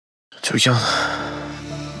Türkan,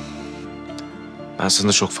 ben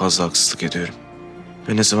sana çok fazla haksızlık ediyorum.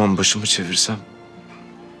 Ve ne zaman başımı çevirsem,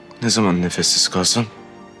 ne zaman nefessiz kalsam,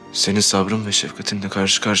 senin sabrın ve şefkatinle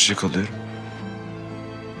karşı karşıya kalıyorum.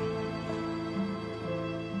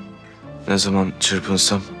 Ne zaman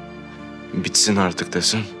çırpınsam, bitsin artık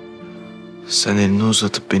desem, sen elini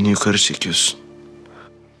uzatıp beni yukarı çekiyorsun.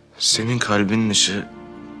 Senin kalbinin ışığı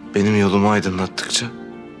benim yolumu aydınlattıkça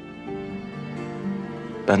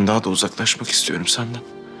ben daha da uzaklaşmak istiyorum senden.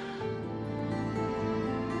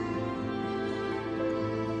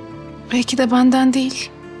 Belki de benden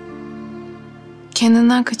değil,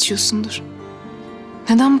 kendinden kaçıyorsundur.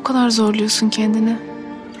 Neden bu kadar zorluyorsun kendini?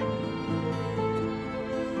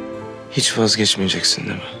 Hiç vazgeçmeyeceksin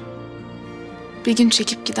değil mi? Bir gün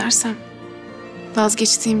çekip gidersem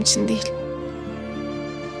vazgeçtiğim için değil,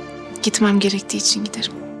 gitmem gerektiği için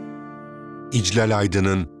giderim. İclal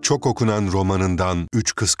Aydın'ın çok okunan romanından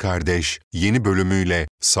Üç Kız Kardeş yeni bölümüyle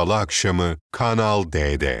Salı akşamı Kanal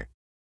D'de.